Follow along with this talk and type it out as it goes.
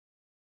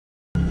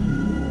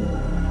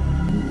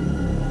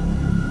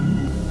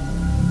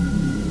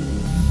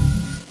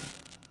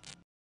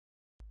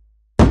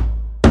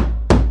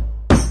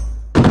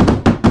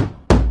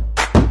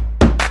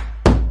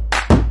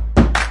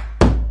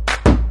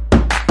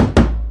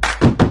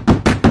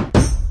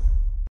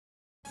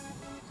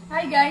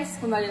guys,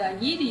 kembali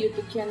lagi di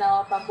YouTube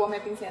channel Papua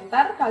Mapping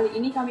Center. Kali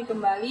ini kami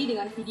kembali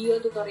dengan video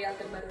tutorial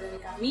terbaru dari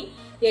kami,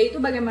 yaitu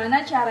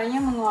bagaimana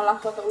caranya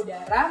mengolah foto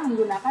udara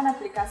menggunakan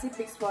aplikasi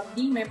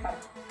Pix4D Mapper.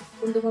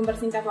 Untuk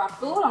mempersingkat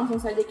waktu, langsung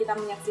saja kita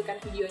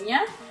menyaksikan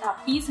videonya.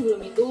 Tapi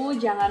sebelum itu,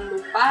 jangan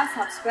lupa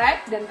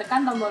subscribe dan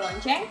tekan tombol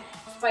lonceng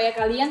supaya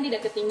kalian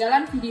tidak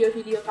ketinggalan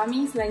video-video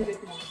kami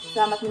selanjutnya.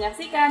 Selamat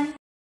menyaksikan!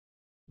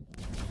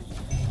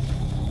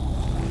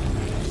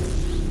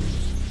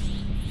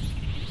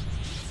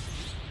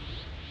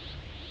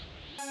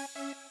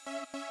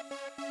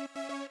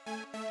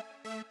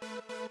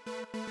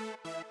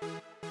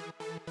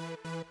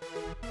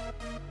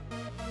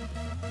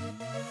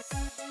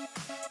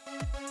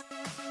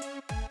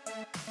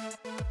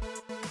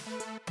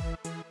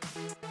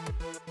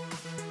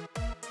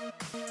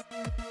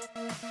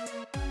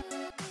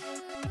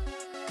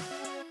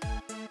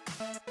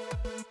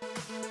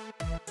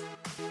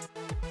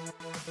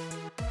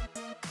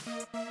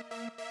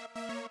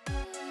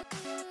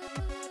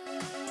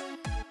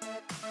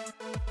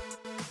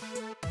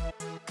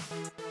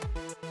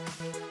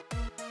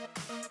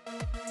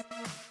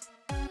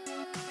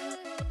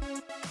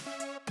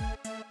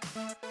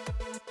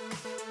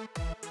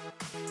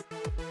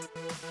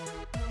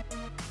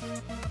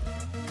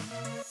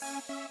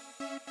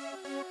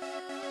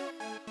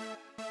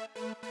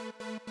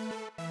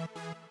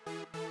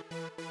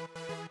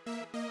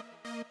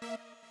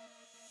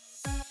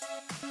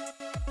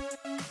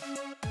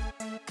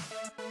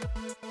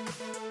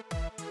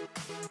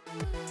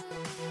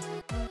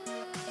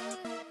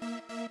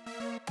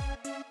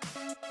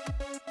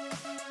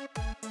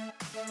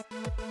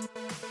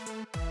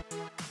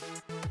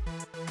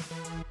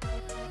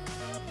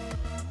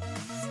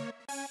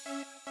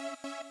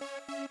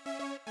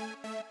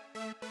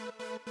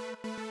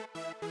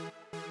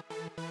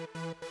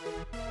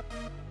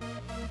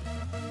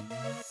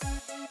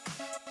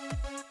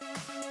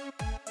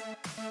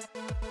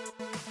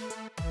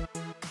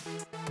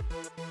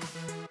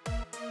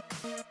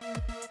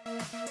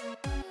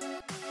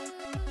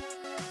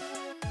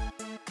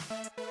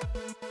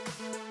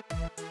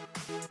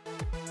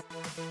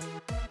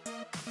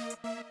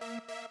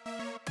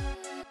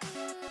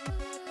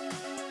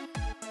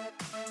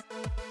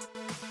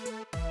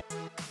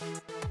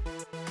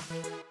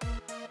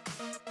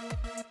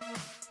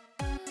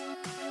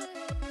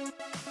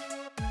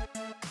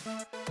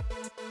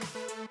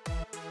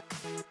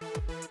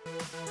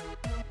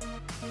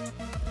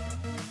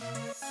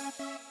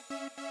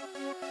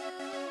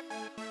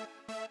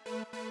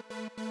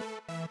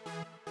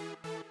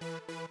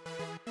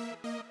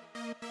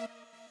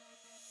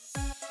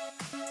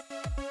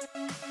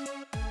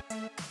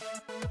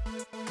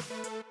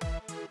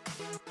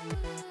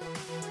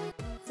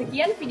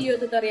 Sekian video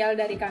tutorial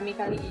dari kami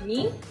kali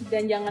ini,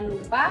 dan jangan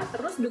lupa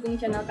terus dukung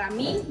channel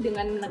kami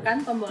dengan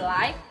menekan tombol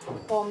like,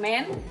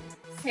 komen,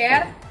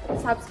 share,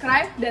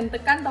 subscribe, dan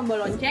tekan tombol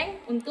lonceng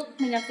untuk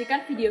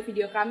menyaksikan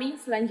video-video kami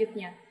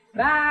selanjutnya.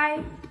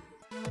 Bye!